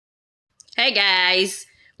Hey guys,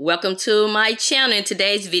 welcome to my channel. In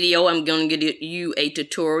today's video, I'm going to give you a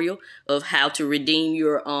tutorial of how to redeem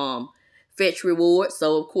your Fetch rewards.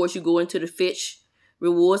 So of course you go into the Fetch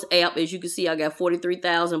rewards app. As you can see, I got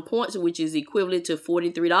 43,000 points, which is equivalent to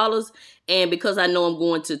 $43. And because I know I'm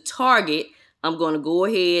going to Target, I'm going to go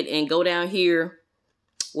ahead and go down here.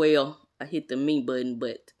 Well, I hit the me button,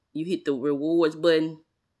 but you hit the rewards button.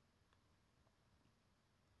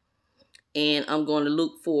 And I'm going to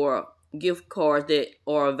look for gift cards that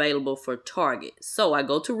are available for Target. So I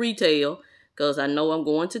go to retail because I know I'm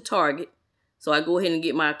going to Target. So I go ahead and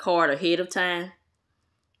get my card ahead of time.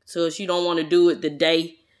 So you don't want to do it the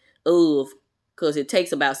day of, because it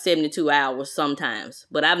takes about 72 hours sometimes.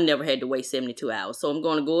 But I've never had to wait 72 hours. So I'm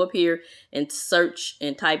going to go up here and search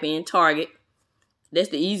and type in Target. That's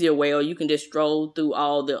the easier way, or you can just stroll through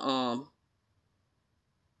all the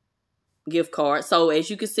gift cards. So as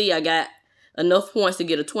you can see, I got enough points to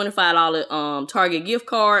get a $25 Target gift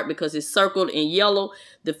card because it's circled in yellow.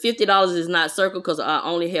 The $50 is not circled because I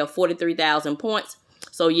only have 43,000 points.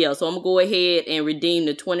 So yeah, so I'm going to go ahead and redeem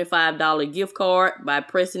the $25 gift card by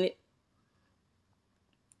pressing it.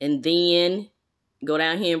 And then go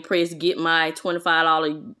down here and press get my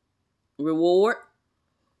 $25 reward.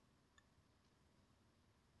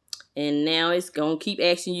 And now it's going to keep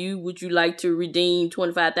asking you, would you like to redeem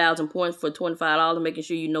 25,000 points for $25, making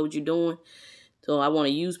sure you know what you're doing. So I want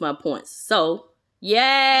to use my points. So,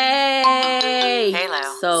 yay!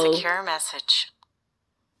 Halo, secure message.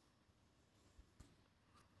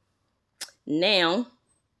 Now,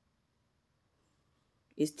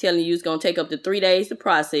 it's telling you it's going to take up to 3 days to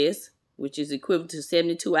process, which is equivalent to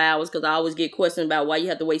 72 hours, because I always get questions about why you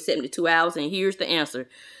have to wait 72 hours, and here's the answer.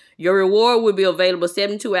 Your reward will be available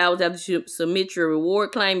 72 hours after you submit your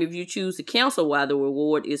reward claim. If you choose to cancel while the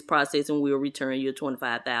reward is processing, we'll return your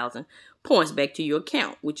 25,000 points back to your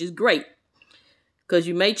account, which is great because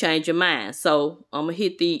you may change your mind. So I'm going to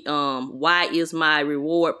hit the why is my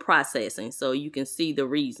reward processing so you can see the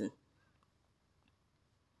reason.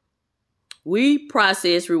 We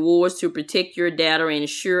process rewards to protect your data and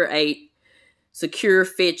ensure a secure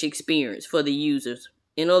Fetch experience for the users.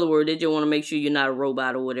 In other words, they just want to make sure you're not a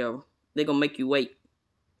robot or whatever. They're going to make you wait.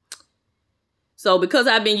 So because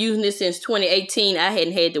I've been using this since 2018, I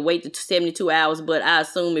hadn't had to wait the 72 hours. But I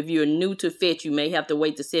assume if you're new to Fetch, you may have to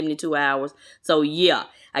wait the 72 hours. So yeah,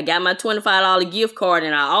 I got my $25 gift card.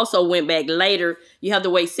 And I also went back later. You have to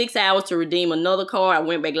wait 6 hours to redeem another card. I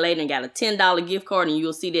went back later and got a $10 gift card. And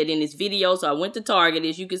you'll see that in this video. So I went to Target,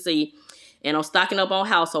 as you can see. And I'm stocking up on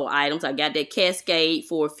household items. I got that Cascade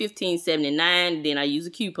for $15.79. Then I use a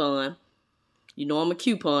coupon. You know I'm a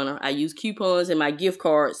couponer. I use coupons and my gift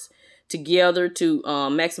cards together to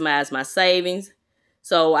maximize my savings.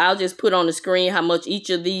 So I'll just put on the screen how much each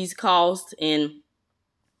of these cost and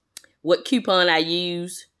what coupon I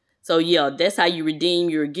use. So yeah, that's how you redeem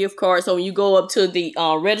your gift card. So when you go up to the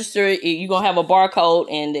register, you're going to have a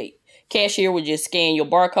barcode, and the cashier will just scan your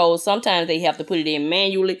barcode. Sometimes they have to put it in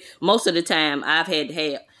manually. Most of the time,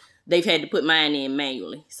 they've had to put mine in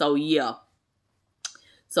manually. So yeah.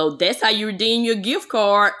 So that's how you redeem your gift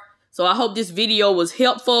card. So I hope this video was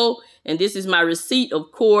helpful. And this is my receipt.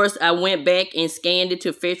 Of course, I went back and scanned it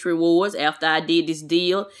to Fetch Rewards after I did this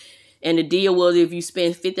deal. And the deal was if you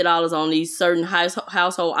spend $50 on these certain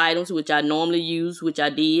household items, which I normally use, which I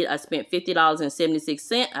did. I spent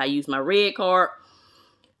 $50.76. I used my red card,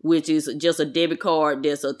 which is just a debit card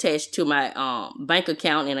that's attached to my bank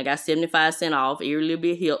account. And I got 75 cents off. Every little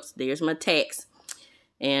bit helps. There's my tax.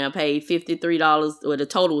 And I paid $53, or the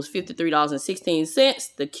total was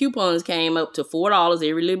 $53.16. The coupons came up to $4.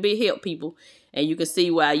 Every little bit helped people. And you can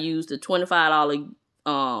see where I used the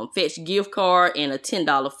 $25 Fetch gift card and a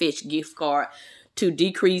 $10 Fetch gift card to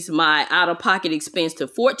decrease my out-of-pocket expense to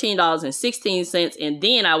 $14.16. And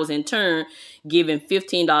then I was in turn given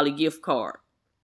 $15 gift card.